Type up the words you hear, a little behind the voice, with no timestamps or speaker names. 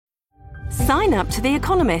Sign up to The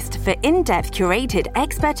Economist for in-depth curated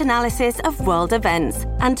expert analysis of world events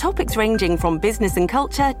and topics ranging from business and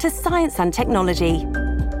culture to science and technology.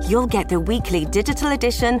 You'll get the weekly digital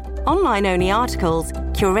edition, online-only articles,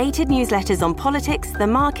 curated newsletters on politics, the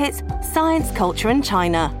markets, science, culture and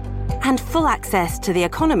China, and full access to The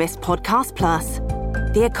Economist Podcast Plus.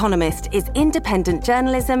 The Economist is independent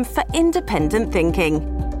journalism for independent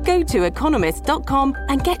thinking. Go to economist.com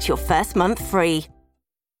and get your first month free.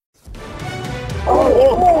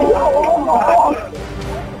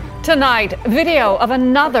 Tonight, video of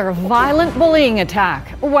another violent bullying attack,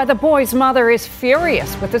 where the boy's mother is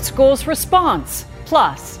furious with the school's response.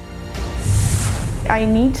 Plus, I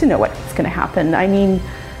need to know what's going to happen. I mean,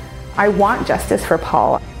 I want justice for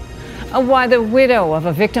Paul. Why the widow of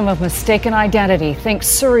a victim of mistaken identity thinks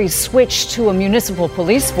Surrey's switch to a municipal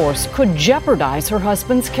police force could jeopardize her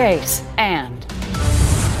husband's case. And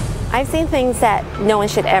I've seen things that no one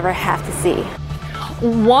should ever have to see.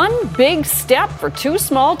 One big step for two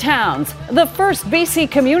small towns, the first BC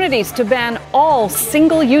communities to ban all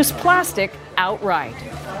single-use plastic outright.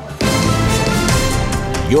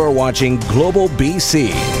 You're watching Global BC.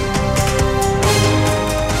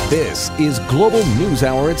 This is Global News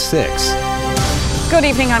Hour at 6. Good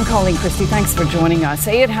evening, I'm Colleen Christie. Thanks for joining us.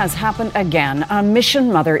 It has happened again. A Mission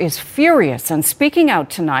mother is furious and speaking out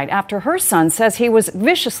tonight after her son says he was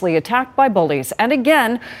viciously attacked by bullies. And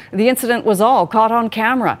again, the incident was all caught on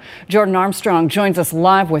camera. Jordan Armstrong joins us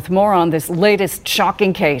live with more on this latest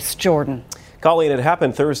shocking case. Jordan. Colleen, it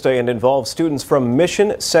happened Thursday and involves students from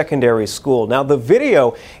Mission Secondary School. Now, the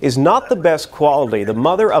video is not the best quality. The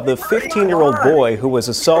mother of the 15-year-old boy who was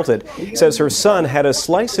assaulted says her son had a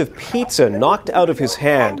slice of pizza knocked out of his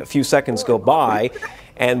hand. A few seconds go by,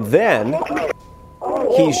 and then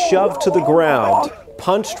he's shoved to the ground,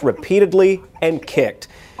 punched repeatedly, and kicked.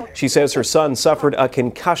 She says her son suffered a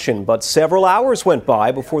concussion, but several hours went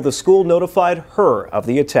by before the school notified her of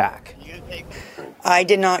the attack. I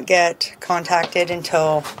did not get contacted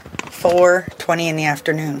until 4:20 in the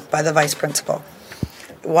afternoon by the vice principal,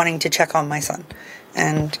 wanting to check on my son.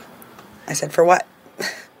 And I said, for what?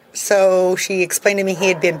 So she explained to me he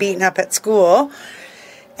had been beaten up at school.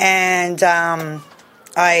 And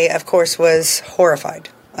I, of course, was horrified.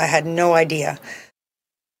 I had no idea.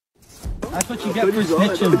 That's what you get for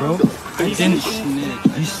snitching, bro. I didn't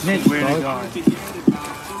snitch. You snitched, bro. You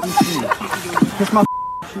snitched. Kiss my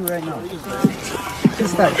shoe right now.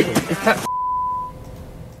 Kiss that shit. It's that.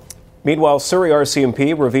 Meanwhile, Surrey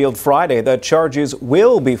RCMP revealed Friday that charges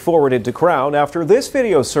will be forwarded to Crown after this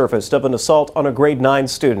video surfaced of an assault on a grade 9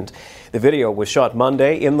 student. The video was shot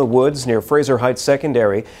Monday in the woods near Fraser Heights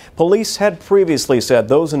Secondary. Police had previously said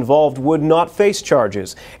those involved would not face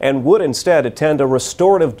charges and would instead attend a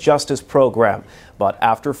restorative justice program. But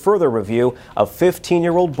after further review, a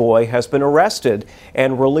 15-year-old boy has been arrested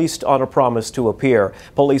and released on a promise to appear.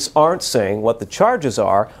 Police aren't saying what the charges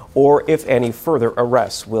are or if any further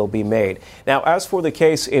arrests will be made. Now, as for the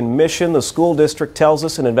case in Mission, the school district tells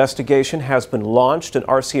us an investigation has been launched and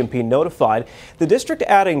RCMP notified. The district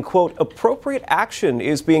adding, quote, appropriate action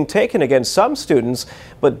is being taken against some students,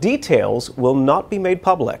 but details will not be made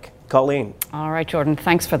public. Colleen. All right, Jordan,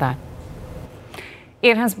 thanks for that.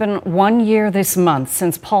 It has been 1 year this month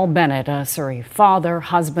since Paul Bennett, a Surrey father,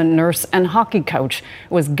 husband, nurse, and hockey coach,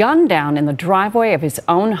 was gunned down in the driveway of his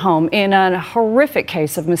own home in a horrific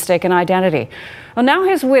case of mistaken identity. Well, now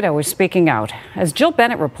his widow is speaking out. As Jill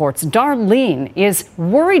Bennett reports, Darlene is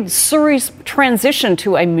worried Surrey's transition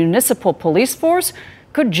to a municipal police force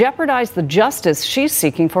could jeopardize the justice she's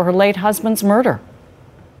seeking for her late husband's murder.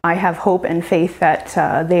 I have hope and faith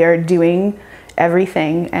that they are doing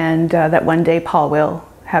everything and that one day Paul will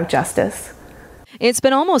have justice. It's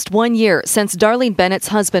been almost 1 year since Darlene Bennett's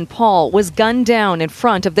husband Paul was gunned down in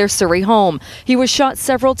front of their Surrey home. He was shot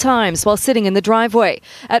several times while sitting in the driveway.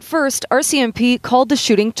 At first, RCMP called the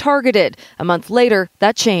shooting targeted. A month later,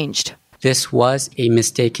 that changed. This was a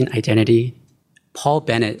mistaken identity. Paul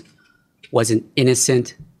Bennett was an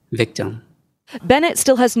innocent victim. Bennett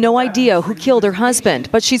still has no idea who killed her husband,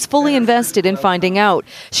 but she's fully invested in finding out.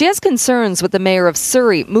 She has concerns with the mayor of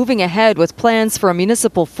Surrey moving ahead with plans for a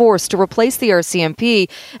municipal force to replace the RCMP,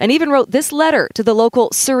 and even wrote this letter to the local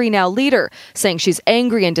Surrey Now leader, saying she's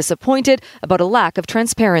angry and disappointed about a lack of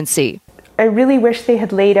transparency. I really wish they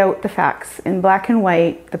had laid out the facts in black and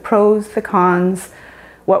white, the pros, the cons,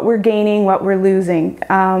 what we're gaining, what we're losing,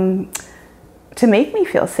 to make me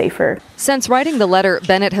feel safer. Since writing the letter,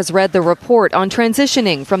 Bennett has read the report on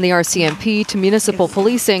transitioning from the RCMP to municipal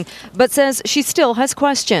policing, but says she still has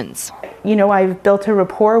questions. You know, I've built a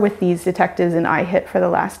rapport with these detectives in IHIT for the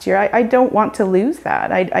last year. I don't want to lose that.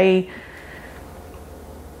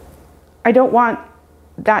 I don't want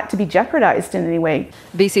that to be jeopardized in any way.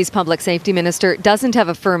 BC's public safety minister doesn't have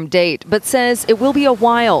a firm date, but says it will be a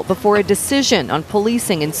while before a decision on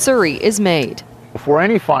policing in Surrey is made. Before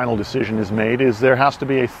any final decision is made, there has to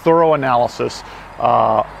be a thorough analysis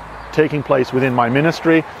taking place within my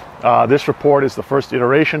ministry. This report is the first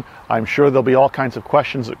iteration. I'm sure there'll be all kinds of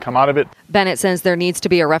questions that come out of it. Bennett says there needs to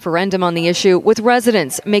be a referendum on the issue with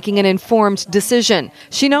residents making an informed decision.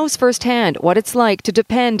 She knows firsthand what it's like to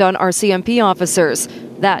depend on RCMP officers.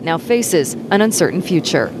 That now faces an uncertain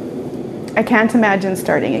future. I can't imagine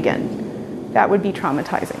starting again. That would be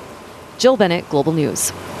traumatizing. Jill Bennett, Global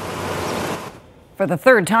News. For the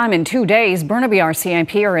third time in 2 days, Burnaby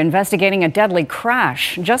RCMP are investigating a deadly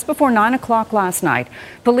crash just before 9 o'clock last night.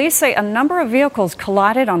 Police say a number of vehicles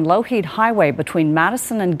collided on Lougheed Highway between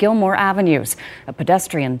Madison and Gilmore Avenues. A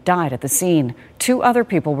pedestrian died at the scene. 2 other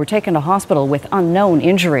people were taken to hospital with unknown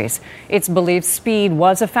injuries. It's believed speed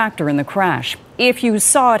was a factor in the crash. If you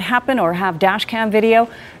saw it happen or have dashcam video,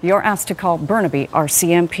 you're asked to call Burnaby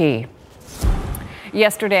RCMP.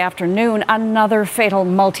 Yesterday afternoon, another fatal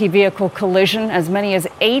multi-vehicle collision. As many as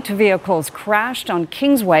 8 vehicles crashed on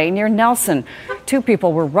Kingsway near Nelson. 2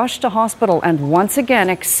 people were rushed to hospital, and once again,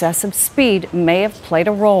 excessive speed may have played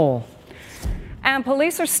a role. And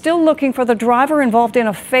police are still looking for the driver involved in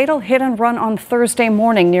a fatal hit-and-run on Thursday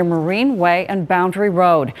morning near Marine Way and Boundary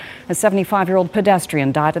Road. A 75-year-old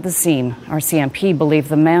pedestrian died at the scene. RCMP believe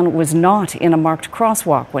the man was not in a marked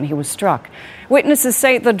crosswalk when he was struck. Witnesses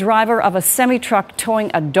say the driver of a semi-truck towing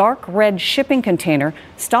a dark red shipping container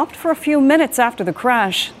stopped for a few minutes after the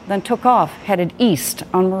crash, then took off, headed east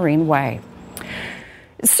on Marine Way.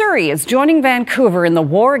 Surrey is joining Vancouver in the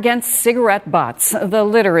war against cigarette butts. The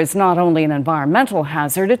litter is not only an environmental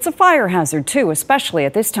hazard, it's a fire hazard too, especially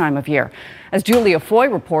at this time of year. As Julia Foy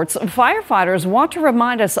reports, firefighters want to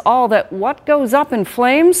remind us all that what goes up in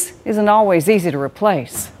flames isn't always easy to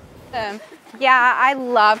replace. Yeah, I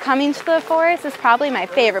love coming to the forest. It's probably my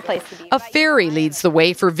favorite place to be. A ferry leads the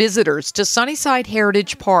way for visitors to Sunnyside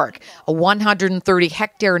Heritage Park, a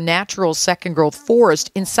 130-hectare natural second-growth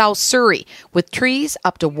forest in South Surrey, with trees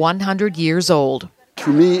up to 100 years old.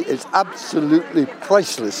 To me, it's absolutely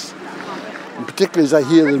priceless, and particularly as I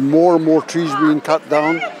hear there's more and more trees being cut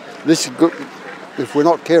down. This is good. If we're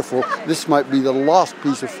not careful, this might be the last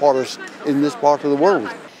piece of forest in this part of the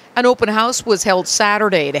world. An open house was held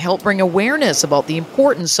Saturday to help bring awareness about the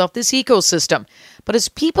importance of this ecosystem. But as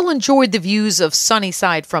people enjoyed the views of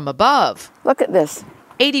Sunnyside from above... Look at this.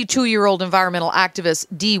 82-year-old environmental activist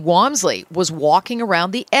Dee Wamsley was walking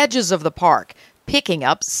around the edges of the park, picking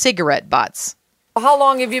up cigarette butts. How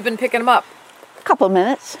long have you been picking them up? A couple of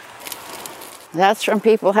minutes. That's from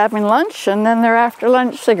people having lunch and then their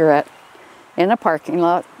after-lunch cigarette in a parking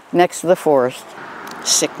lot next to the forest.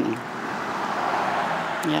 Sickening.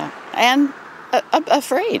 Yeah, and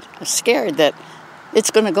afraid, scared that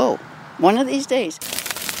it's going to go one of these days.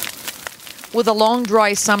 With a long,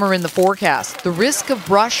 dry summer in the forecast, the risk of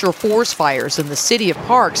brush or forest fires in the city of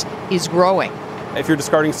Parks is growing. If you're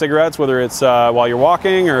discarding cigarettes, whether it's while you're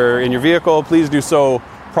walking or in your vehicle, please do so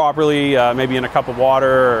properly, maybe in a cup of water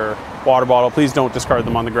or water bottle. Please don't discard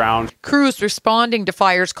them on the ground. Crews responding to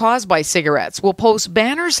fires caused by cigarettes will post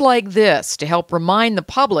banners like this to help remind the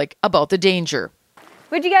public about the danger.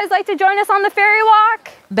 Would you guys like to join us on the ferry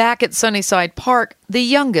walk? Back at Sunnyside Park, the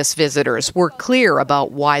youngest visitors were clear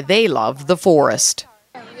about why they love the forest.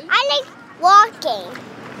 I like walking.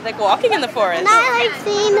 Like walking in the forest? And I like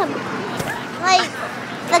seeing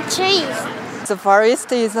the trees. The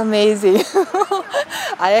forest is amazing.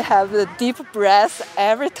 I have a deep breath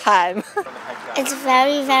every time. It's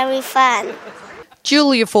very, very fun.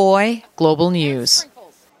 Julia Foy, Global News.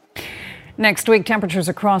 Next week, temperatures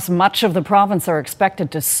across much of the province are expected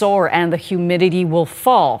to soar and the humidity will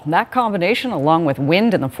fall. That combination, along with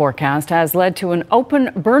wind in the forecast, has led to an open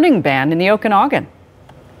burning ban in the Okanagan.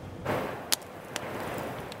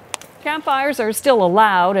 Campfires are still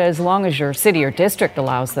allowed as long as your city or district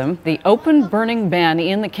allows them. The open burning ban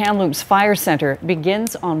in the Kamloops Fire Centre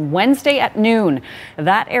begins on Wednesday at noon.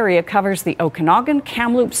 That area covers the Okanagan,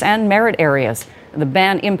 Kamloops and Merritt areas. The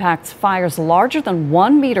ban impacts fires larger than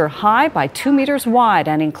 1 meter high by 2 meters wide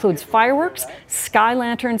and includes fireworks, sky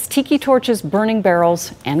lanterns, tiki torches, burning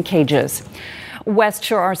barrels, and cages. West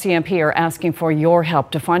Shore RCMP are asking for your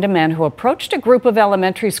help to find a man who approached a group of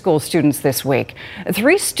elementary school students this week.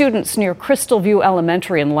 3 students near Crystal View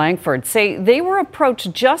Elementary in Langford say they were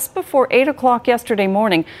approached just before 8 o'clock yesterday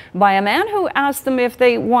morning by a man who asked them if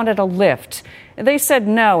they wanted a lift. They said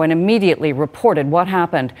no and immediately reported what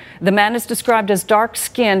happened. The man is described as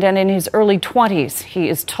dark-skinned and in his early 20s. He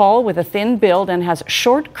is tall with a thin build and has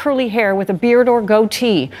short curly hair with a beard or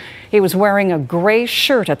goatee. He was wearing a gray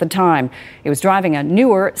shirt at the time. He was driving a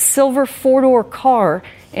newer silver four-door car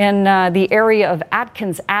in the area of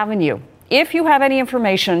Atkins Avenue. If you have any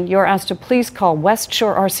information, you're asked to please call West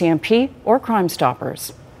Shore RCMP or Crime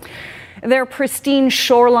Stoppers. Their pristine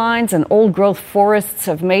shorelines and old-growth forests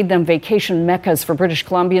have made them vacation meccas for British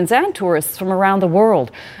Columbians and tourists from around the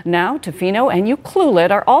world. Now, Tofino and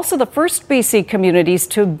Ucluelet are also the first BC communities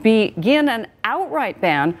to begin an outright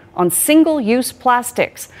ban on single-use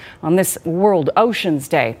plastics on this World Oceans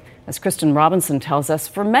Day. As Kristen Robinson tells us,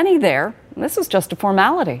 for many there, this is just a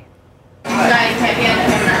formality.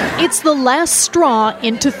 It's the last straw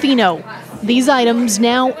in Tofino. These items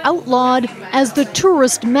now outlawed as the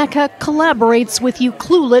tourist mecca collaborates with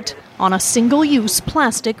Ucluelet on a single-use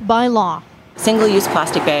plastic bylaw. Single-use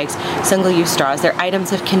plastic bags, single-use straws, they're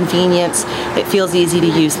items of convenience. It feels easy to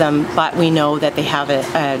use them, but we know that they have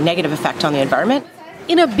a negative effect on the environment.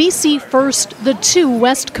 In a BC first, the two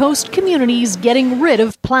West Coast communities getting rid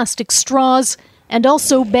of plastic straws and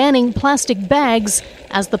also banning plastic bags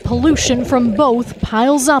as the pollution from both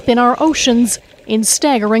piles up in our oceans in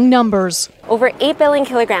staggering numbers. Over 8 billion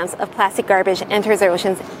kilograms of plastic garbage enters our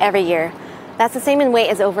oceans every year. That's the same in weight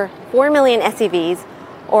as over 4 million SUVs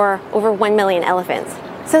or over 1 million elephants.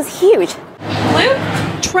 So it's huge.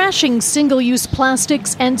 Trashing single-use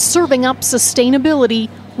plastics and serving up sustainability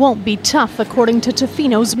won't be tough, according to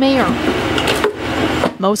Tofino's mayor.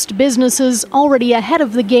 Most businesses already ahead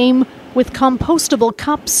of the game with compostable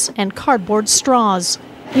cups and cardboard straws.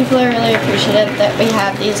 People are really appreciative that we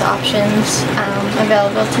have these options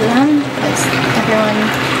available to them, because everyone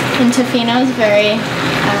in Tofino is very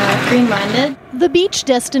green-minded. The beach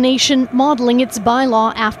destination modeling its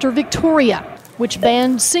bylaw after Victoria, which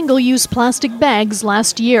banned single-use plastic bags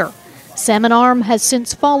last year. Salmon Arm has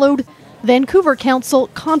since followed, Vancouver Council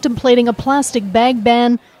contemplating a plastic bag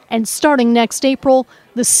ban, and starting next April,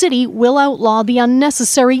 the city will outlaw the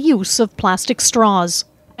unnecessary use of plastic straws.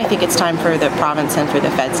 I think it's time for the province and for the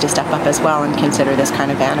feds to step up as well and consider this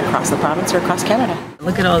kind of ban across the province or across Canada.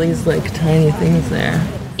 Look at all these tiny things there.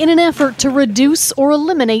 In an effort to reduce or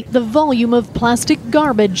eliminate the volume of plastic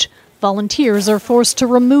garbage, volunteers are forced to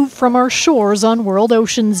remove from our shores on World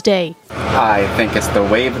Oceans Day. I think it's the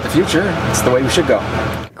wave of the future. It's the way we should go.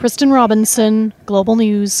 Kristen Robinson, Global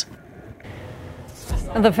News.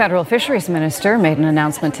 The federal fisheries minister made an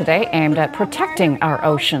announcement today aimed at protecting our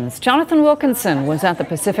oceans. Jonathan Wilkinson was at the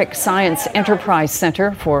Pacific Science Enterprise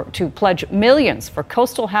Center to pledge millions for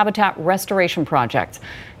coastal habitat restoration projects.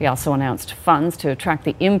 He also announced funds to track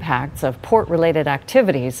the impacts of port-related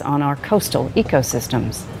activities on our coastal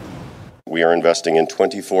ecosystems. We are investing in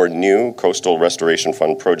 24 new Coastal Restoration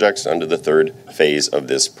Fund projects under the third phase of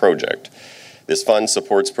this project. This fund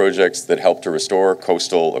supports projects that help to restore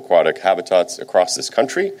coastal aquatic habitats across this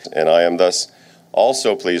country, and I am thus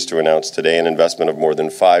also pleased to announce today an investment of more than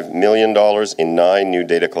 $5 million in 9 new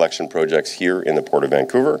data collection projects here in the Port of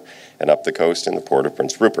Vancouver and up the coast in the Port of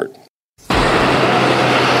Prince Rupert.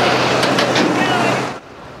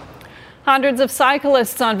 Hundreds of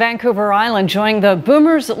cyclists on Vancouver Island joined the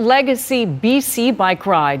Boomers Legacy BC Bike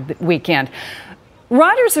Ride weekend.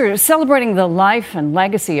 Riders are celebrating the life and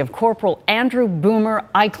legacy of Corporal Andrew Boomer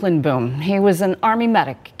Eichenboom. He was an Army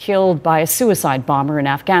medic killed by a suicide bomber in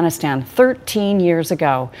Afghanistan 13 years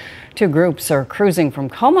ago. Two groups are cruising from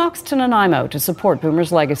Comox to Nanaimo to support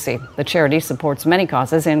Boomer's legacy. The charity supports many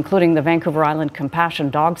causes, including the Vancouver Island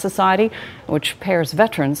Compassion Dog Society, which pairs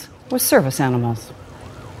veterans with service animals.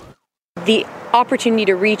 The opportunity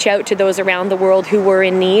to reach out to those around the world who were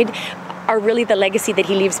in need are really the legacy that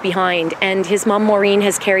he leaves behind. And his mom, Maureen,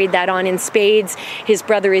 has carried that on in spades. His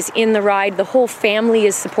brother is in the ride. The whole family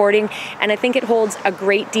is supporting. And I think it holds a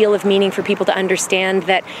great deal of meaning for people to understand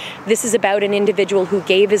that this is about an individual who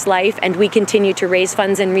gave his life, and we continue to raise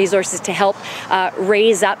funds and resources to help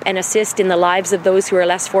raise up and assist in the lives of those who are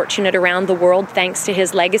less fortunate around the world, thanks to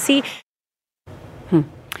his legacy.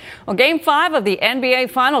 Well, Game 5 of the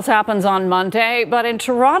NBA Finals happens on Monday, but in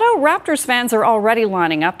Toronto, Raptors fans are already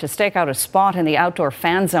lining up to stake out a spot in the outdoor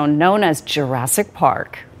fan zone known as Jurassic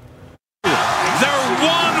Park. They're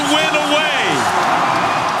one win away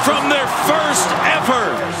from their first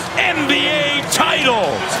ever NBA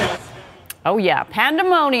title. Oh yeah,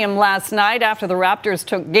 pandemonium last night after the Raptors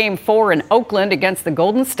took Game 4 in Oakland against the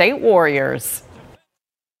Golden State Warriors.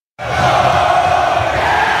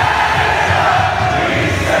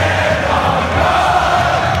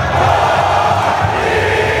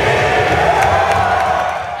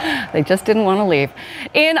 They just didn't want to leave.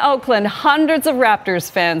 In Oakland, hundreds of Raptors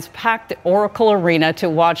fans packed Oracle Arena to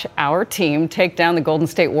watch our team take down the Golden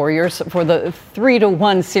State Warriors for the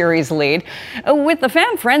 3-1 series lead. With the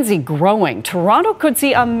fan frenzy growing, Toronto could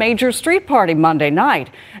see a major street party Monday night.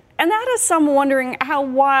 And that has some wondering how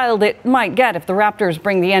wild it might get if the Raptors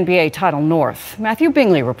bring the NBA title north. Matthew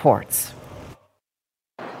Bingley reports.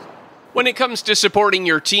 When it comes to supporting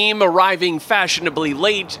your team, arriving fashionably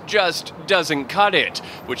late just doesn't cut it,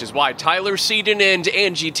 which is why Tyler Seaton and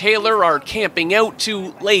Angie Taylor are camping out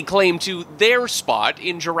to lay claim to their spot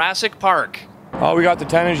in Jurassic Park. We got the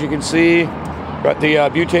tent, as you can see. Got the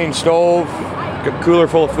butane stove, got a cooler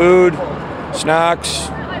full of food, snacks,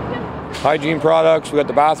 hygiene products. We got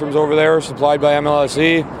the bathrooms over there supplied by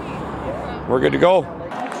MLSE. We're good to go.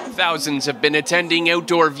 Thousands have been attending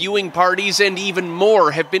outdoor viewing parties and even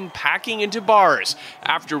more have been packing into bars.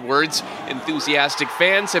 Afterwards, enthusiastic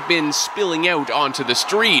fans have been spilling out onto the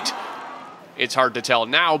street. It's hard to tell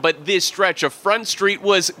now, but this stretch of Front Street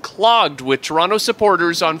was clogged with Toronto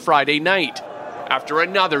supporters on Friday night. After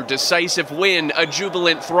another decisive win, a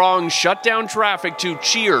jubilant throng shut down traffic to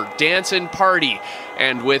cheer, dance, and party.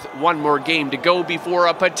 And with one more game to go before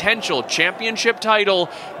a potential championship title,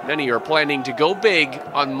 many are planning to go big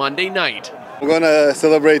on Monday night. I'm going to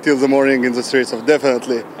celebrate till the morning in the streets,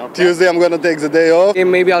 definitely. Okay. Tuesday I'm going to take the day off.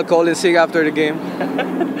 Maybe I'll call in sick after the game.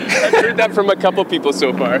 I've heard that from a couple people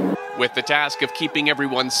so far. With the task of keeping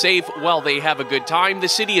everyone safe while they have a good time, the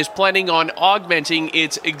city is planning on augmenting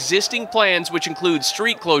its existing plans, which include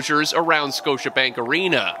street closures around Scotiabank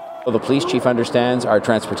Arena. The police chief understands, our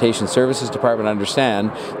transportation services department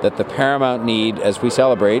understand that the paramount need as we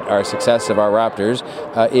celebrate our success of our Raptors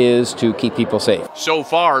is to keep people safe. So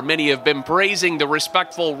far, many have been praising the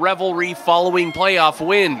respectful revelry following playoff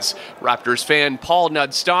wins. Raptors fan Paul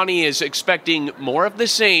Nudstani is expecting more of the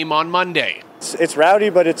same on Monday. It's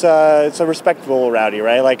rowdy, but it's a respectable rowdy,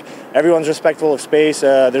 right? Like everyone's respectful of space.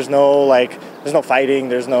 There's no fighting.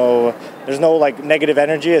 There's no negative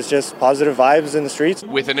energy. It's just positive vibes in the streets.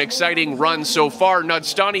 With an exciting run so far,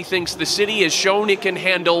 Nudstani thinks the city has shown it can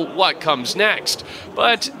handle what comes next.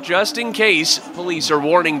 But just in case, police are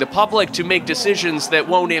warning the public to make decisions that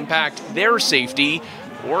won't impact their safety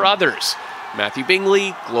or others. Matthew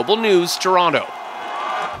Bingley, Global News, Toronto.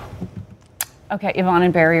 Okay, Yvonne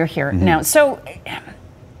and Barry are here now. So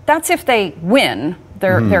that's if they win.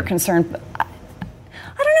 They're concerned. I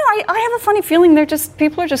don't know. I have a funny feeling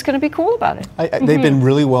people are just going to be cool about it. They've been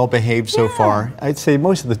really well behaved so far. I'd say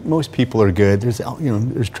most people are good. There's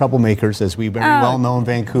troublemakers, as we very well know in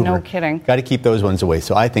Vancouver. No kidding. Got to keep those ones away.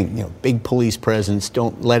 So I think big police presence.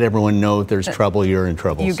 Don't let everyone know if there's trouble. You're in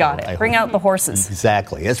trouble. You got it. Bring out the horses.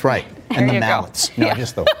 Exactly. That's right. And the mallets. No,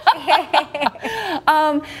 just the.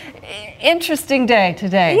 Interesting day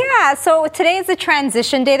today. Yeah, so today is the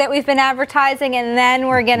transition day that we've been advertising, and then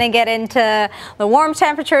we're going to get into the warm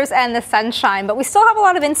temperatures and the sunshine. But we still have a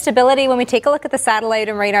lot of instability when we take a look at the satellite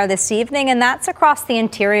and radar this evening, and that's across the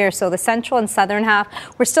interior, so the central and southern half.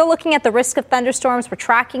 We're still looking at the risk of thunderstorms. We're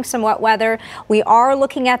tracking some wet weather. We are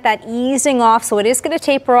looking at that easing off, so it is going to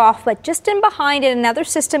taper off, but just in behind it, another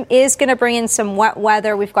system is going to bring in some wet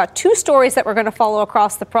weather. We've got two stories that we're going to follow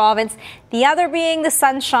across the province. The other being the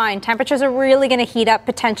sunshine. Temperatures are really going to heat up,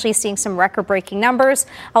 potentially seeing some record-breaking numbers.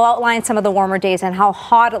 I'll outline some of the warmer days and how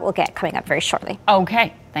hot it will get coming up very shortly.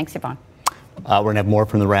 Okay. Thanks, Yvonne. We're going to have more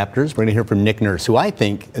from the Raptors. We're going to hear from Nick Nurse, who I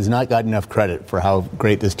think has not got enough credit for how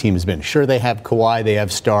great this team has been. Sure, they have Kawhi, they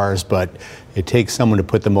have stars, but it takes someone to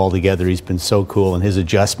put them all together. He's been so cool, and his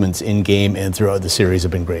adjustments in game and throughout the series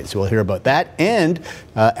have been great. So we'll hear about that. And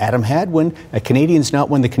Adam Hadwin, a Canadian's not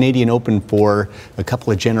won the Canadian Open for a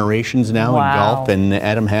couple of generations now in golf, and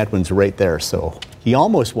Adam Hadwin's right there. So he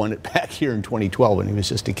almost won it back here in 2012 when he was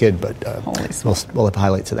just a kid, but we'll have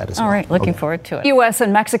highlights of that as well. All right, looking forward to it. U.S.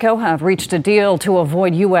 and Mexico have reached a deal to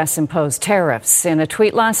avoid U.S.-imposed tariffs. In a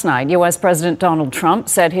tweet last night, U.S. President Donald Trump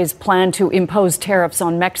said his plan to impose tariffs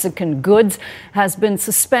on Mexican goods has been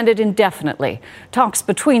suspended indefinitely. Talks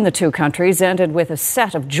between the two countries ended with a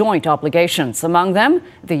set of joint obligations. Among them,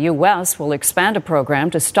 the U.S. will expand a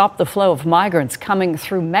program to stop the flow of migrants coming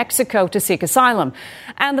through Mexico to seek asylum.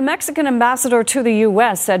 And the Mexican ambassador to the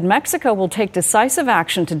U.S. said Mexico will take decisive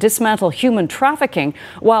action to dismantle human trafficking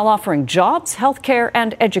while offering jobs, health care,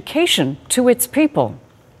 and education to its people.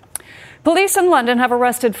 Police in London have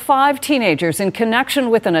arrested 5 teenagers in connection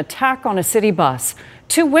with an attack on a city bus.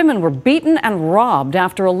 2 women were beaten and robbed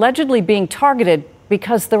after allegedly being targeted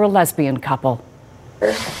because they're a lesbian couple.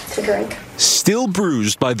 To drink. Still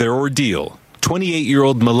bruised by their ordeal,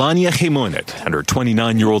 28-year-old Melania Jimenez and her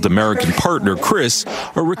 29-year-old American partner, Chris,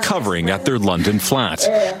 are recovering at their London flat.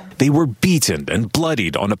 They were beaten and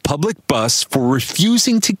bloodied on a public bus for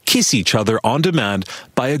refusing to kiss each other on demand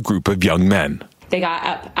by a group of young men. They got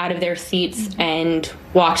up out of their seats and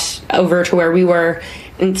walked over to where we were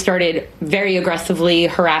and started very aggressively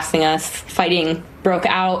harassing us. Fighting broke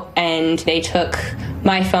out, and they took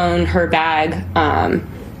my phone, her bag, and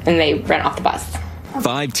they ran off the bus.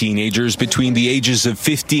 5 teenagers between the ages of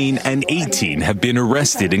 15 and 18 have been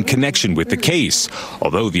arrested in connection with the case.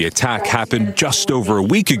 Although the attack happened just over a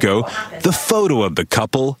week ago, the photo of the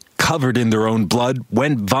couple, covered in their own blood,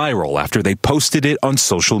 went viral after they posted it on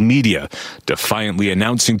social media, defiantly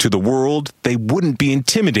announcing to the world they wouldn't be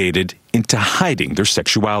intimidated into hiding their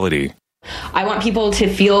sexuality. I want people to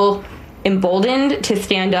feel emboldened to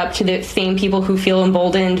stand up to the same people who feel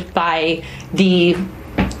emboldened by the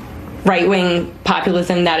right-wing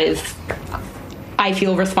populism that is, I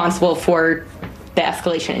feel, responsible for the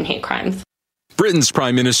escalation in hate crimes. Britain's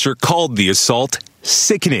Prime Minister called the assault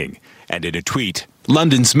sickening, and in a tweet,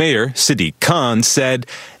 London's Mayor, Sadiq Khan, said,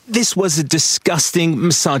 "This was a disgusting,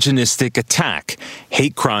 misogynistic attack.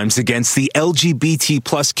 Hate crimes against the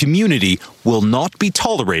LGBT+ community will not be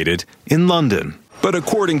tolerated in London." But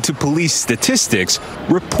according to police statistics,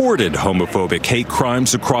 reported homophobic hate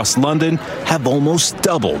crimes across London have almost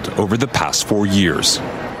doubled over the past 4 years.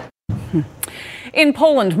 In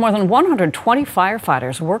Poland, more than 120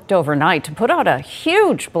 firefighters worked overnight to put out a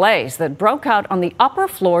huge blaze that broke out on the upper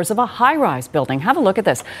floors of a high-rise building. Have a look at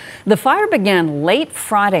this. The fire began late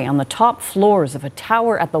Friday on the top floors of a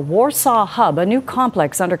tower at the Warsaw Hub, a new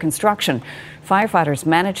complex under construction. Firefighters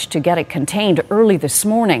managed to get it contained early this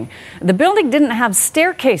morning. The building didn't have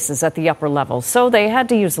staircases at the upper levels, so they had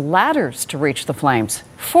to use ladders to reach the flames.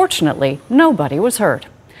 Fortunately, nobody was hurt.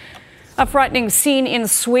 A frightening scene in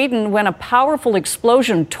Sweden when a powerful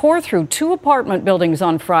explosion tore through 2 apartment buildings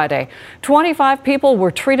on Friday. 25 people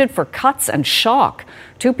were treated for cuts and shock.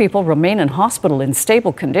 2 people remain in hospital in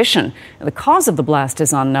stable condition. The cause of the blast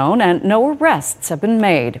is unknown, and no arrests have been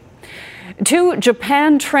made. 2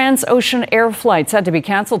 Japan Transocean Air flights had to be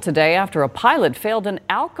canceled today after a pilot failed an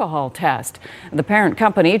alcohol test. The parent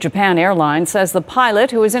company, Japan Airlines, says the pilot,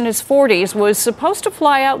 who is in his 40s, was supposed to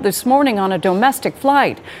fly out this morning on a domestic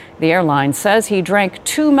flight. The airline says he drank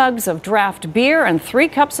 2 mugs of draft beer and 3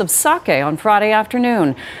 cups of sake on Friday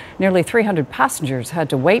afternoon. Nearly 300 passengers had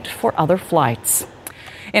to wait for other flights.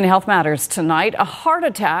 In Health Matters tonight, heart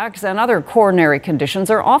attacks and other coronary conditions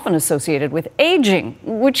are often associated with aging,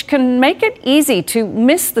 which can make it easy to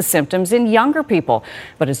miss the symptoms in younger people.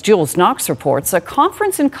 But as Jules Knox reports, a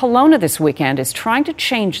conference in Kelowna this weekend is trying to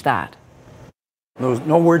change that. There's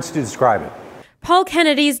no words to describe it. Paul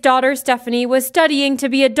Kennedy's daughter, Stephanie, was studying to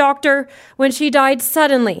be a doctor when she died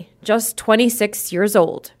suddenly, just 26 years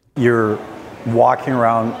old. You're walking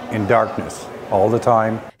around in darkness all the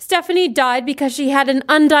time. Stephanie died because she had an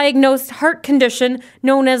undiagnosed heart condition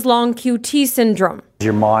known as long QT syndrome.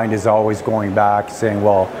 Your mind is always going back saying,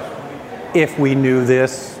 well, if we knew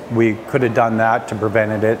this, we could have done that to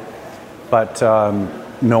prevent it, but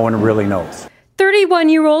no one really knows.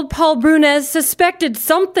 31-year-old Paul Brunez suspected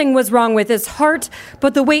something was wrong with his heart,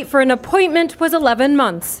 but the wait for an appointment was 11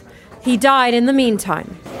 months. He died in the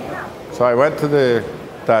meantime. So I went to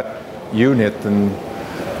that unit and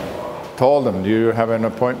told them, do you have an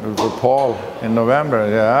appointment with Paul in November?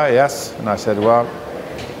 Yeah, yes. And I said, well,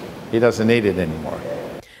 he doesn't need it anymore.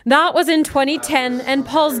 That was in 2010, and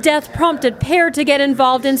Paul's death prompted PAIR to get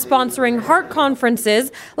involved in sponsoring heart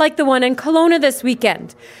conferences like the one in Kelowna this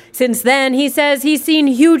weekend. Since then, he says he's seen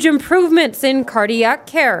huge improvements in cardiac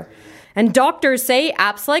care. And doctors say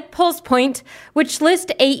apps like PulsePoint, which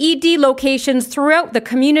list AED locations throughout the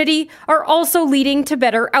community, are also leading to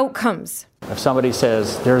better outcomes. If somebody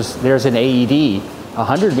says there's an AED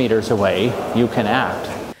 100 meters away, you can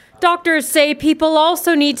act. Doctors say people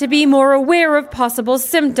also need to be more aware of possible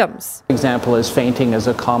symptoms. An example is fainting is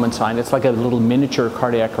a common sign. It's like a little miniature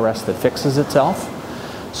cardiac arrest that fixes itself.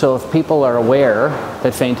 So if people are aware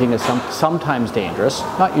that fainting is sometimes dangerous,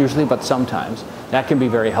 not usually, but sometimes, that can be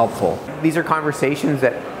very helpful. These are conversations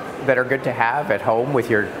that are good to have at home with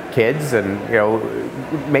your kids, and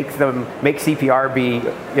make CPR be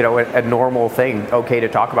a normal thing, okay to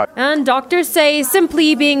talk about. And doctors say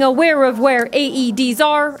simply being aware of where AEDs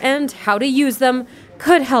are and how to use them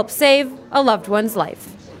could help save a loved one's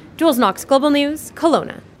life. Jules Knox, Global News,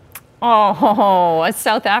 Kelowna. Oh, a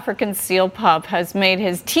South African seal pup has made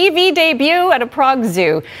his TV debut at a Prague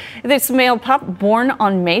zoo. This male pup, born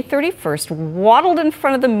on May 31st, waddled in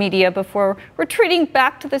front of the media before retreating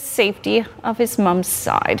back to the safety of his mom's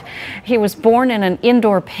side. He was born in an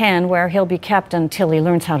indoor pen where he'll be kept until he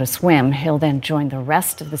learns how to swim. He'll then join the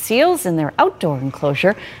rest of the seals in their outdoor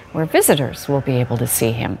enclosure where visitors will be able to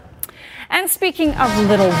see him. And speaking of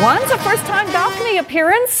little ones, a first-time balcony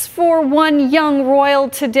appearance for one young royal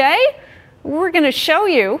today. We're going to show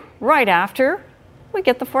you right after we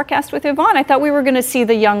get the forecast with Yvonne. I thought we were going to see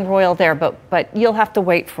the young royal there, but you'll have to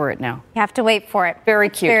wait for it now. You have to wait for it. Very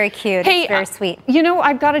cute. Very cute. Hey, it's very sweet. You know,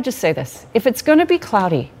 I've got to just say this. If it's going to be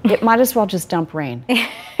cloudy, it might as well just dump rain.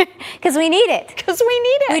 Because we need it. Because we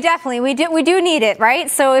need it. We definitely, we do need it, right?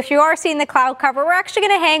 So if you are seeing the cloud cover, we're actually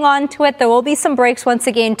going to hang on to it. There will be some breaks once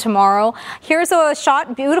again tomorrow. Here's a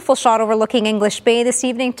shot, beautiful shot overlooking English Bay this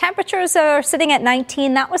evening. Temperatures are sitting at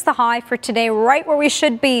 19. That was the high for today, right where we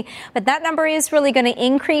should be. But that number is really going to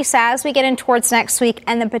increase as we get in towards next week,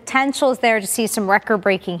 and the potential is there to see some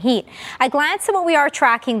record-breaking heat. I glance at what we are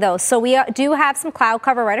tracking, though. So we do have some cloud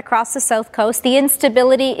cover right across the south coast. The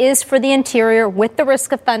instability is for the interior with the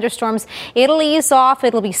risk of thunderstorms. It'll ease off.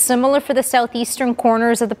 It'll be similar for the southeastern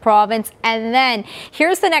corners of the province. And then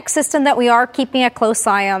here's the next system that we are keeping a close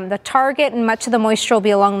eye on. The target and much of the moisture will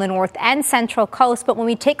be along the north and central coast. But when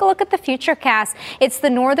we take a look at the futurecast, it's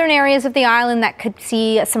the northern areas of the island that could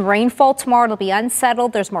see some rainfall tomorrow. It'll be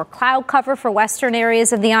unsettled. There's more cloud cover for western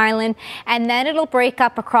areas of the island. And then it'll break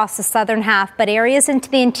up across the southern half. But areas into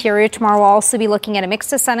the interior tomorrow will also be looking at a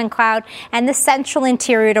mix of sun and cloud. And the central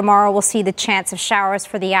interior tomorrow will see the chance of showers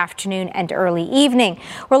for the afternoon and early evening.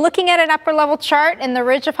 We're looking at an upper level chart, and the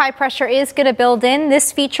ridge of high pressure is going to build in.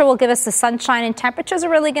 This feature will give us the sunshine, and temperatures are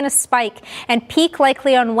really going to spike and peak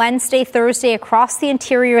likely on Wednesday, Thursday across the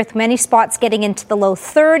interior, with many spots getting into the low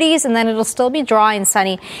 30s, and then it'll still be dry and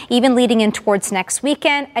sunny even leading in towards next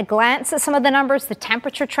weekend. A glance at some of the numbers, the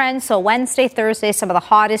temperature trends. So Wednesday, Thursday, some of the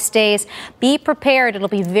hottest days. Be prepared. It'll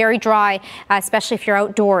be very dry, especially if you're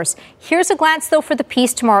outdoors. Here's a glance though for the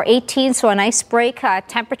piece tomorrow, 18, so a nice break.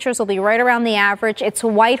 Temperatures will be right around the average. It's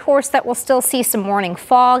Whitehorse that will still see some morning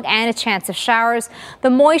fog and a chance of showers. The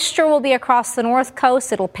moisture will be across the north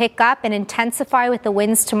coast. It'll pick up and intensify with the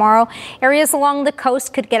winds tomorrow. Areas along the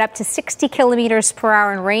coast could get up to 60 kilometers per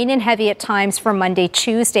hour and rain and heavy at times for Monday,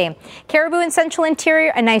 Tuesday. Caribou and central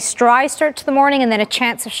interior, a nice dry start to the morning and then a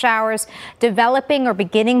chance of showers developing or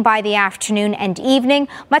beginning by the afternoon and evening.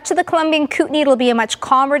 Much of the Columbian Kootenay, it'll be a much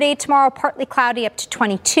calmer day tomorrow, partly cloudy up to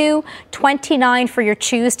 22, 29 for your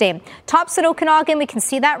Tuesday. Tops at Okanagan, we can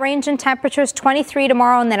see that range in temperatures, 23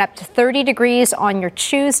 tomorrow and then up to 30 degrees on your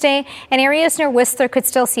Tuesday. And areas near Whistler could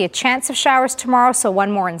still see a chance of showers tomorrow, so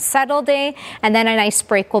one more unsettled day. And then a nice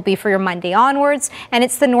break will be for your Monday onwards. And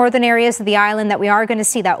it's the northern areas of the island that we are going to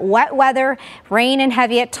see that wet weather, rain and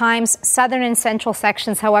heavy at times. Southern and central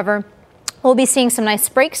sections, however, we'll be seeing some nice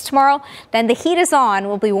breaks tomorrow. Then the heat is on.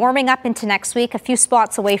 We'll be warming up into next week. A few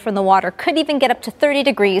spots away from the water. Could even get up to 30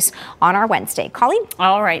 degrees on our Wednesday. Colleen?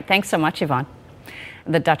 All right. Thanks so much, Yvonne.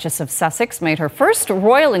 The Duchess of Sussex made her first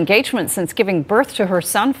royal engagement since giving birth to her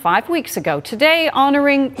son 5 weeks ago. Today,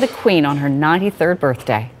 honoring the Queen on her 93rd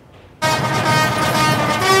birthday.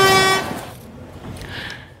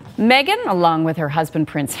 Meghan, along with her husband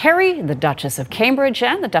Prince Harry, the Duchess of Cambridge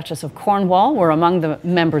and the Duchess of Cornwall, were among the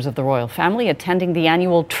members of the royal family attending the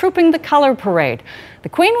annual Trooping the Colour parade. The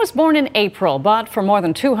Queen was born in April, but for more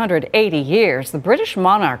than 280 years, the British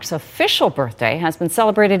monarch's official birthday has been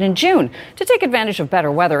celebrated in June to take advantage of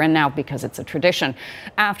better weather, and now because it's a tradition.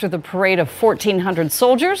 After the parade of 1,400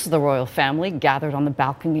 soldiers, the royal family gathered on the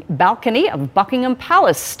balcony of Buckingham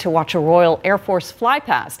Palace to watch a Royal Air Force fly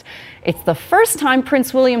past. It's the first time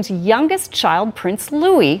Prince William's youngest child, Prince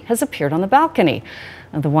Louis, has appeared on the balcony.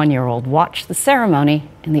 The one-year-old watched the ceremony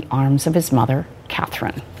in the arms of his mother,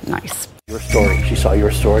 Catherine. Nice. Your story. She saw your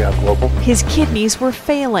story on Global. His kidneys were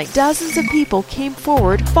failing. Dozens of people came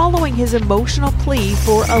forward following his emotional plea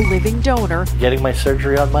for a living donor. Getting my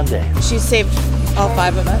surgery on Monday. She saved all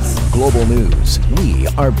 5 of us. Global News. We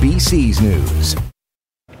are BC's News.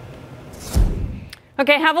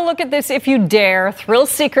 Okay, have a look at this if you dare. Thrill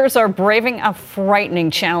seekers are braving a frightening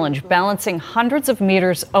challenge, balancing hundreds of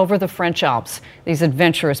meters over the French Alps. These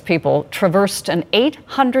adventurous people traversed an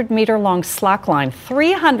 800-meter-long slackline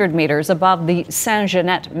 300 meters above the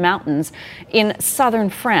Saint-Genès Mountains in southern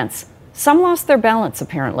France. Some lost their balance,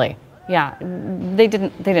 apparently. Yeah, they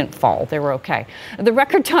didn't fall. They were okay. The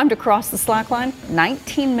record time to cross the slackline,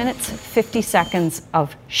 19 minutes, 50 seconds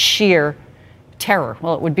of sheer terror.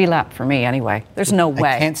 Well, it would be that for me anyway. There's no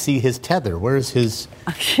way. I can't see his tether. Where's his...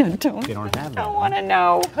 I don't want to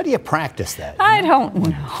know. How do you practice that? I don't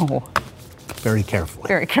know. Very carefully.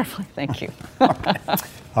 Very carefully, thank you.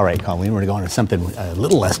 All right, Colleen, we're going to go on to something a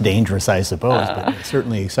little less dangerous, I suppose, but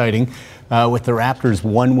certainly exciting. With the Raptors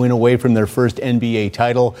one win away from their first NBA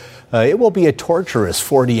title, it will be a torturous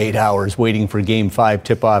 48 hours waiting for Game 5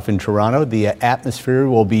 tip-off in Toronto. The atmosphere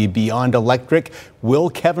will be beyond electric. Will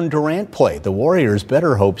Kevin Durant play? The Warriors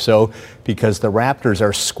better hope so, because the Raptors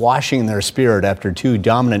are squashing their spirit after 2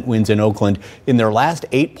 dominant wins in Oakland. In their last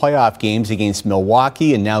 8 playoff games against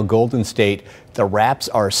Milwaukee and now Golden State, the Raps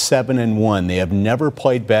are 7-1. They have never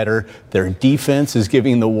played better. Their defense is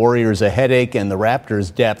giving the Warriors a headache, and the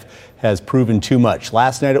Raptors' depth has proven too much.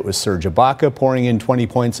 Last night it was Serge Ibaka pouring in 20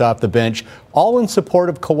 points off the bench, all in support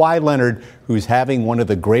of Kawhi Leonard, who's having one of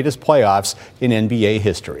the greatest playoffs in NBA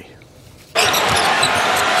history.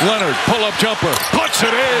 Leonard, pull-up jumper, puts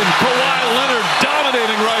it in. Kawhi Leonard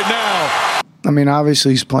dominating right now. I mean,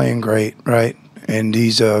 obviously he's playing great, right? And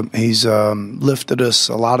he's lifted us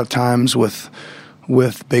a lot of times with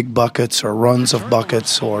big buckets or runs of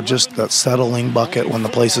buckets or just that settling bucket when the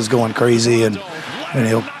place is going crazy, and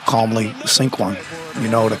he'll calmly sink one,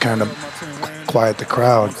 to kind of quiet the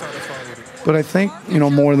crowd. But I think,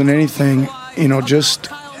 more than anything, just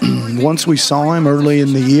once we saw him early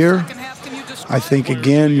in the year, I think,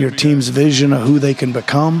 again, your team's vision of who they can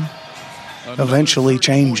become eventually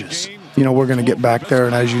changes. We're going to get back there,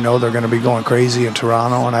 and as you know, they're going to be going crazy in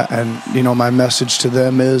Toronto. And my message to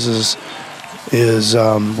them is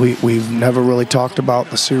we've never really talked about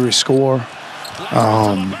the series score.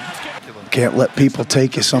 Can't let people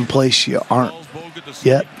take you someplace you aren't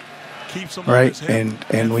yet, right?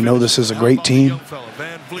 And we know this is a great team,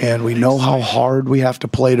 and we know how hard we have to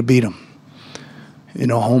play to beat them.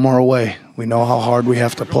 Home or away, we know how hard we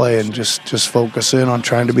have to play, and just focus in on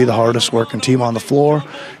trying to be the hardest working team on the floor.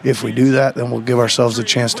 If we do that, then we'll give ourselves a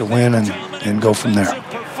chance to win and go from there.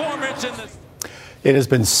 It has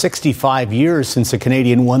been 65 years since a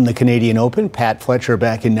Canadian won the Canadian Open, Pat Fletcher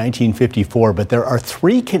back in 1954, but there are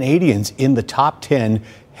 3 Canadians in the top 10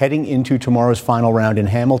 heading into tomorrow's final round in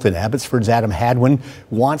Hamilton. Abbotsford's Adam Hadwin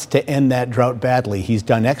wants to end that drought badly. He's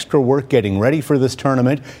done extra work getting ready for this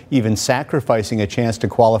tournament, even sacrificing a chance to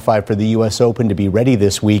qualify for the U.S. Open to be ready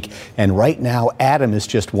this week. And right now, Adam is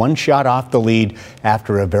just 1 shot off the lead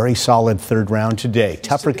after a very solid third round today.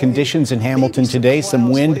 Tougher conditions in Hamilton today, some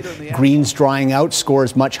wind, greens drying out,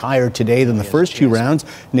 scores much higher today than the first 2 rounds.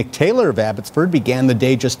 Nick Taylor of Abbotsford began the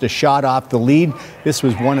day just a shot off the lead. This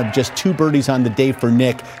was one of just 2 birdies on the day for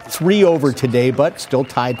Nick. 3 over today, but still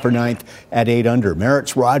tied for 9th at 8 under.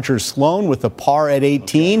 Merritt's Roger Sloan with a par at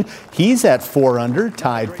 18. He's at 4 under,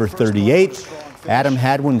 tied for 38th. Adam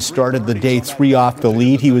Hadwin started the day 3 off the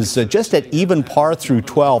lead. He was just at even par through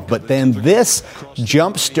 12, but then this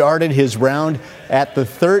jump-started his round at the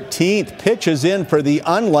 13th. Pitches in for the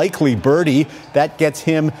unlikely birdie. That gets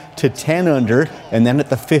him to 10 under, and then at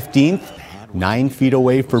the 15th, 9 feet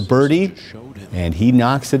away for birdie. And he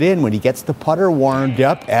knocks it in. When he gets the putter warmed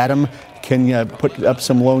up, Adam can put up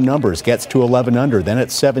some low numbers, gets to 11 under. Then at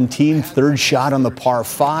 17, third shot on the par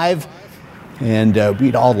 5. And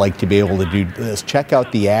we'd all like to be able to do this. Check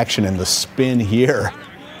out the action and the spin here.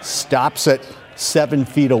 Stops it 7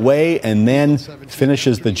 feet away and then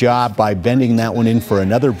finishes the job by bending that one in for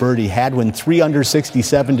another birdie. Hadwin 3 under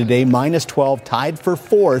 67 today, minus 12, tied for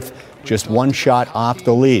 4th. Just 1 shot off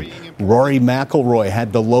the lead. Rory McIlroy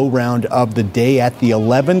had the low round of the day at the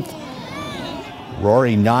 11th.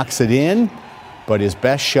 Rory knocks it in, but his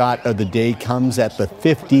best shot of the day comes at the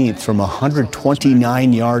 15th from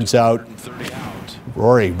 129 yards out.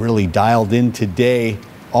 Rory really dialed in today.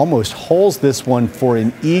 Almost holes this one for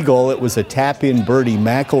an eagle. It was a tap-in birdie.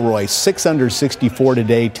 McIlroy 6 under 64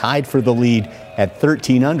 today, tied for the lead at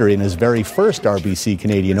 13 under in his very first RBC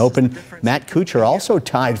Canadian Open. Matt Kuchar also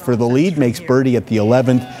tied for the lead, makes birdie at the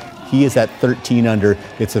 11th. He is at 13 under.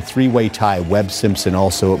 It's a 3-way tie. Webb Simpson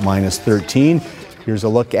also at minus 13. Here's a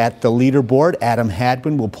look at the leaderboard. Adam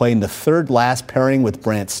Hadwin will play in the 3rd last pairing with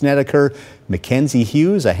Brandt Snedeker. Mackenzie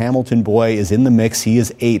Hughes, a Hamilton boy, is in the mix. He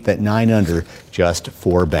is 8th at 9 under, just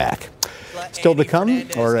 4 back. Still to come,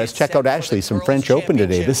 or let's check out actually some French Open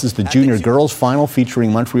today. This is the junior girls final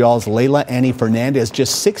featuring Montreal's Leylah Annie Fernandez,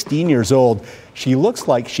 just 16 years old. She looks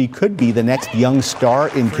like she could be the next young star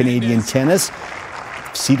in Canadian tennis.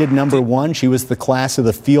 seeded number 1. She was the class of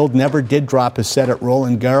the field, never did drop a set at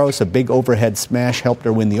Roland Garros. A big overhead smash helped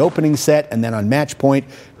her win the opening set, and then on match point,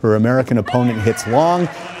 her American opponent hits long.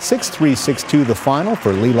 6-3, 6-2 the final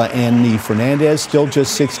for Lila Annie Fernandez. Still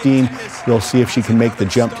just 16. We'll see if she can make the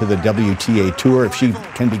jump to the WTA Tour, if she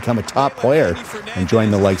can become a top player and join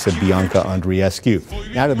the likes of Bianca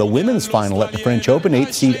Andreescu. Now to the women's final at the French Open.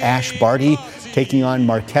 8th seed Ash Barty taking on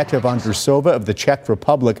Marketa Vondrousova of the Czech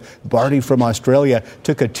Republic. Barty from Australia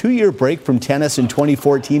took a 2-year break from tennis in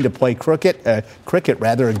 2014 to play cricket. A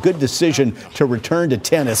good decision to return to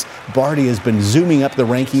tennis. Barty has been zooming up the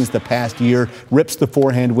rankings the past year, rips the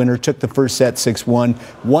forehand winner, took the first set 6-1.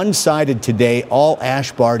 One-sided today, all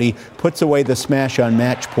Ash Barty, puts away the smash on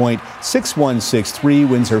match point, 6-1, 6-3,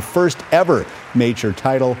 wins her first ever major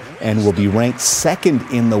title and will be ranked second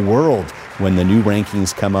in the world when the new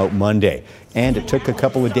rankings come out Monday. And it took a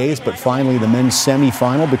couple of days, but finally the men's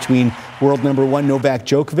semifinal between world number 1 Novak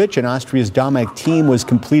Djokovic and Austria's Dominic Thiem was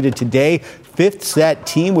completed today. 5th set,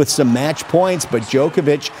 Thiem with some match points, but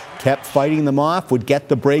Djokovic kept fighting them off, would get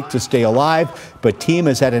the break to stay alive. But Thiem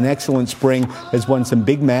has had an excellent spring, has won some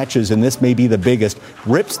big matches, and this may be the biggest.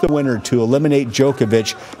 Rips the winner to eliminate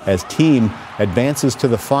Djokovic as Thiem advances to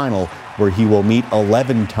the final, where he will meet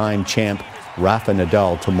 11-time champ Rafa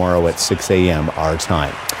Nadal tomorrow at 6 a.m. our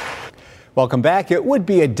time. Welcome back. It would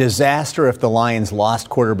be a disaster if the Lions lost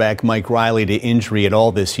quarterback Mike Riley to injury at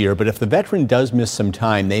all this year, but if the veteran does miss some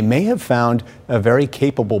time, they may have found a very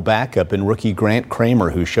capable backup in rookie Grant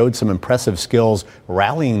Kramer, who showed some impressive skills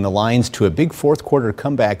rallying the Lions to a big fourth-quarter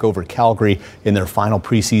comeback over Calgary in their final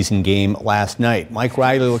preseason game last night. Mike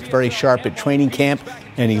Riley looked very sharp at training camp,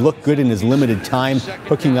 and he looked good in his limited time,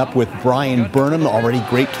 hooking up with Brian Burnham. Already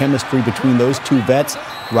great chemistry between those two vets.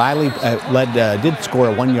 Riley did score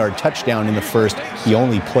a 1-yard touchdown in the first. He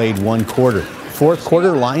only played 1 quarter. Fourth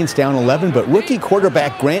quarter, Lions down 11, but rookie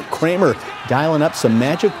quarterback Grant Kramer dialing up some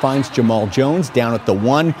magic, finds Jamal Jones down at the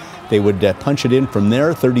 1. They would punch it in from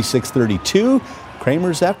there, 36-32.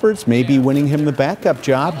 Kramer's efforts may be winning him the backup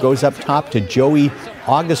job. Goes up top to Joey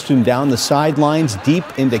Augustin down the sidelines, deep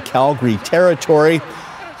into Calgary territory.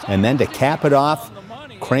 And then to cap it off,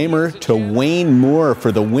 Kramer to Wayne Moore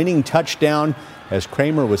for the winning touchdown, as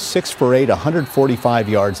Kramer was 6 for 8, 145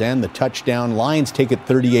 yards and the touchdown. Lions take it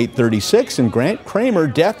 38-36, and Grant Kramer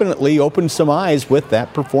definitely opened some eyes with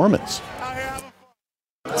that performance.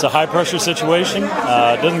 It's a high-pressure situation.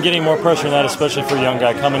 Doesn't get any more pressure than that, especially for a young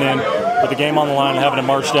guy coming in with the game on the line and having to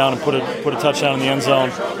march down and put a touchdown in the end zone.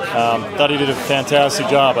 Thought he did a fantastic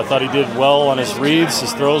job. I thought he did well on his reads.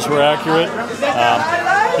 His throws were accurate.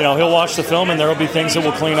 He'll watch the film, and there will be things that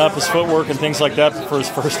will clean up his footwork and things like that for his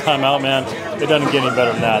first time out, man. It doesn't get any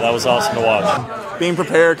better than that. That was awesome to watch. Being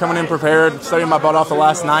prepared, coming in prepared, studying my butt off the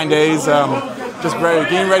last 9 days, just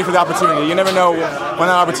getting ready for the opportunity. You never know when that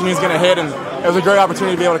opportunity is going to hit, and it was a great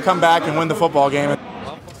opportunity to be able to come back and win the football game.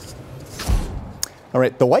 All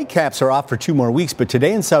right, the Whitecaps are off for 2 more weeks, but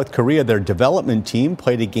today in South Korea, their development team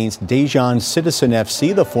played against Daejeon Citizen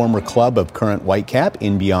FC, the former club of current Whitecap,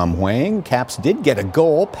 Inbeom Hwang. Caps did get a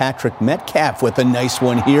goal. Patrick Metcalf with a nice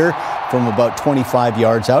one here from about 25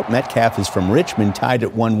 yards out. Metcalf is from Richmond, tied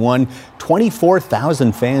at 1-1.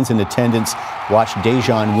 24,000 fans in attendance watched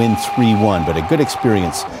Daejeon win 3-1, but a good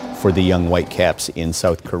experience for the young Whitecaps in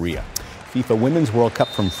South Korea. FIFA Women's World Cup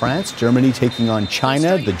from France. Germany taking on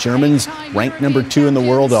China. The Germans, ranked number 2 in the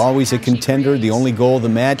world, always a contender. The only goal of the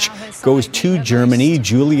match goes to Germany.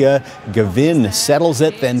 Julia Gavin settles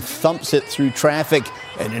it, then thumps it through traffic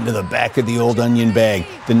and into the back of the old onion bag.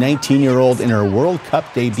 The 19-year-old in her World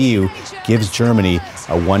Cup debut gives Germany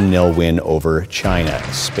a 1-0 win over China.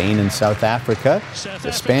 Spain and South Africa.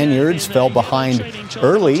 The Spaniards fell behind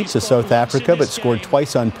early to South Africa, but scored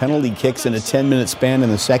twice on penalty kicks in a 10-minute span in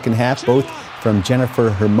the second half, both from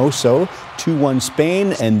Jennifer Hermoso. 2-1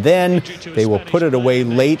 Spain, and then they will put it away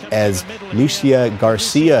late as Lucia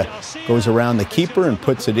Garcia goes around the keeper and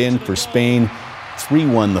puts it in for Spain.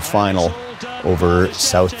 3-1 the final over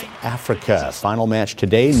South Africa. Final match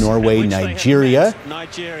today, Norway-Nigeria.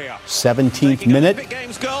 17th minute.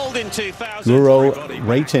 Guro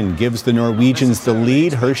Reiten gives the Norwegians the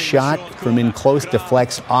lead. Her shot from in close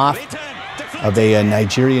deflects off of a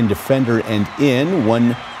Nigerian defender and in.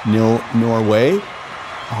 1-0 Norway.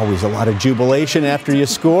 Always a lot of jubilation after you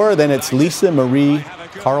score. Then it's Lisa Marie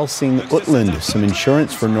Karlsing Utland. Some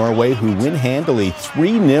insurance for Norway, who win handily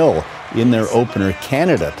 3-0 in their opener.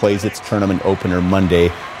 Canada plays its tournament opener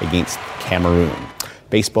Monday against Cameroon.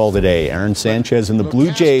 Baseball today, Aaron Sanchez and the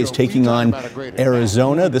Blue Jays taking on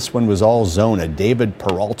Arizona. This one was all zona. David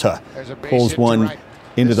Peralta pulls one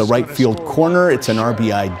into the right field corner. It's an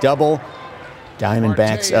RBI double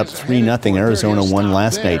Diamondbacks up 3-0. Arizona won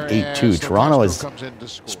last night 8-2. Toronto has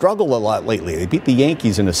struggled a lot lately. They beat the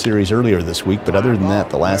Yankees in a series earlier this week, but other than that,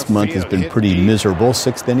 the last month has been pretty miserable.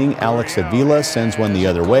 Sixth inning, Alex Avila sends one the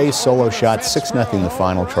other way. Solo shot, 6-0 the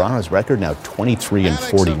final. Toronto's record now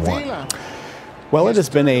 23-41. Well, it has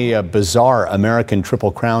been a bizarre American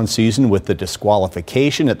Triple Crown season with the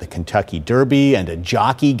disqualification at the Kentucky Derby and a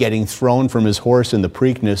jockey getting thrown from his horse in the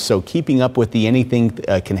Preakness. So keeping up with the anything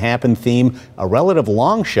can happen theme, a relative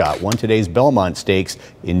long shot won today's Belmont Stakes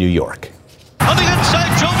in New York. On the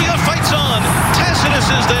inside, Jovia fights on.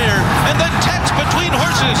 Tacitus is there, and then Tex between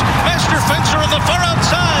horses. Master Fencer on the far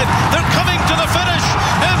outside. They're coming to the finish,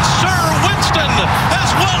 and Sir Winston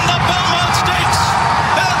has won the Belmont Stakes.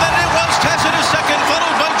 And then it was Tacitus second,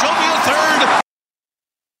 followed by Jovia third.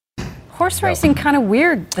 Horse racing kind of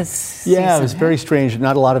weird this season. Yeah, it was very strange.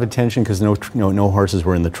 Not a lot of attention because no horses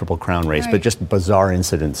were in the Triple Crown race, but just bizarre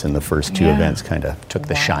incidents in the first two events kind of took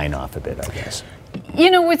the shine off a bit, I guess.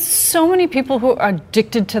 You know, with so many people who are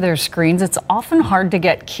addicted to their screens, it's often hard to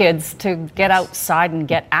get kids to get outside and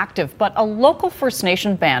get active. But a local First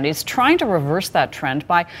Nation band is trying to reverse that trend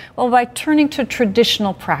by turning to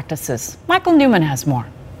traditional practices. Michael Newman has more.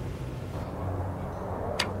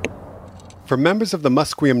 For members of the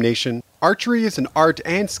Musqueam Nation, archery is an art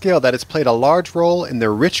and skill that has played a large role in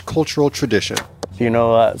their rich cultural tradition. You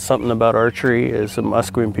know, something about archery is the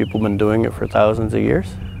Musqueam people have been doing it for thousands of years.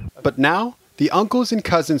 But now, the uncles and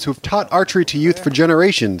cousins who've taught archery to youth for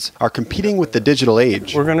generations are competing with the digital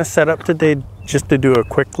age. We're going to set up today just to do a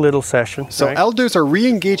quick little session. So elders are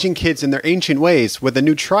re-engaging kids in their ancient ways with a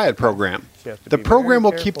new triad program. The program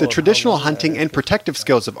will keep the traditional hunting and protective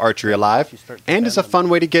skills of archery alive and is a fun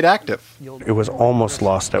way to get active. It was almost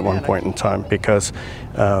lost at one point in time because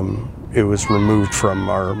it was removed from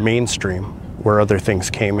our mainstream where other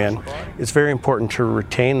things came in. It's very important to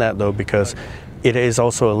retain that though, because it is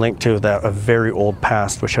also a link to a very old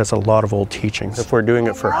past, which has a lot of old teachings. If we're doing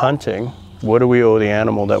it for hunting, what do we owe the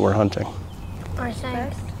animal that we're hunting?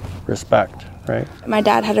 Respect. Respect, right? My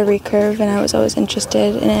dad had a recurve and I was always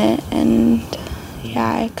interested in it, and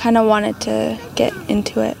I kind of wanted to get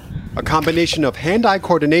into it. A combination of hand-eye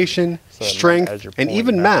coordination, strength, and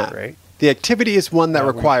even math, the activity is one that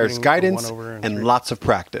requires guidance and lots of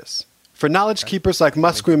practice. For knowledge keepers like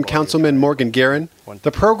Musqueam Councilman Morgan Guerin,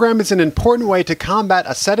 the program is an important way to combat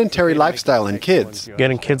a sedentary lifestyle in kids.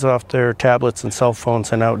 Getting kids off their tablets and cell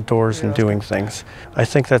phones and outdoors and doing things. I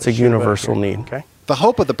think that's a universal need. The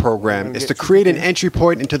hope of the program is to create an entry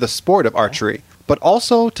point into the sport of archery, but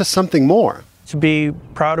also to something more. To be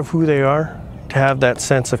proud of who they are, to have that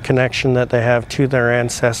sense of connection that they have to their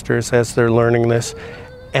ancestors as they're learning this,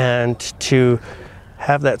 and to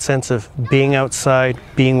have that sense of being outside,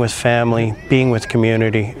 being with family, being with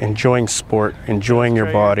community, enjoying sport, enjoying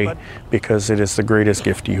your body, because it is the greatest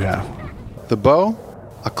gift you have. The bow,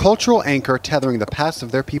 a cultural anchor tethering the past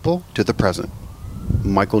of their people to the present.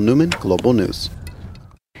 Michael Newman, Global News.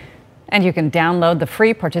 And you can download the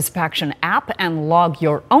free Participaction app and log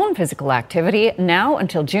your own physical activity now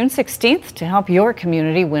until June 16th to help your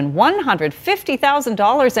community win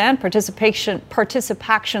 $150,000 and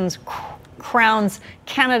Participaction's crowns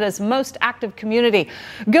Canada's most active community.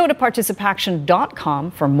 Go to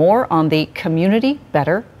participaction.com for more on the Community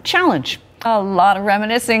Better Challenge. A lot of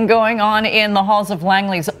reminiscing going on in the halls of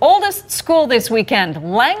Langley's oldest school this weekend.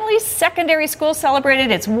 Langley Secondary School celebrated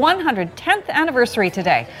its 110th anniversary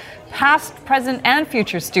today. Past, present, and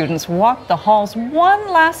future students walked the halls one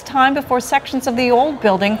last time before sections of the old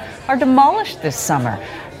building are demolished this summer.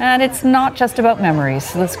 And it's not just about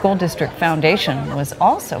memories. The School District Foundation was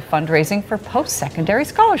also fundraising for post-secondary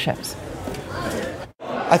scholarships.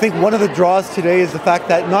 I think one of the draws today is the fact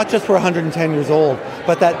that not just we're 110 years old,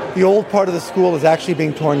 but that the old part of the school is actually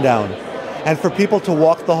being torn down. And for people to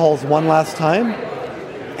walk the halls one last time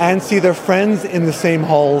and see their friends in the same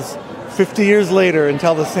halls 50 years later and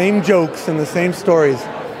tell the same jokes and the same stories,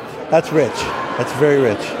 that's rich. That's very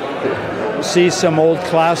rich. See some old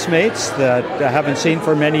classmates that I haven't seen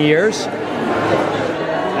for many years.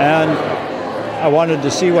 And I wanted to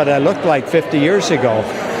see what I looked like 50 years ago.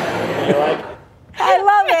 I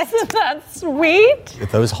love it. Isn't that sweet?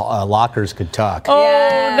 If those lockers could talk.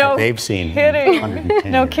 Oh, no They've seen.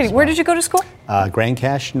 kidding. No kidding. Where did you go to school? Grand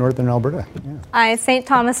Cache, Northern Alberta. I St.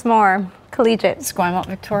 Thomas More, Collegiate. Esquimalt,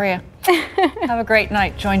 Victoria. Have a great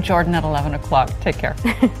night. Join Jordan at 11 o'clock. Take care.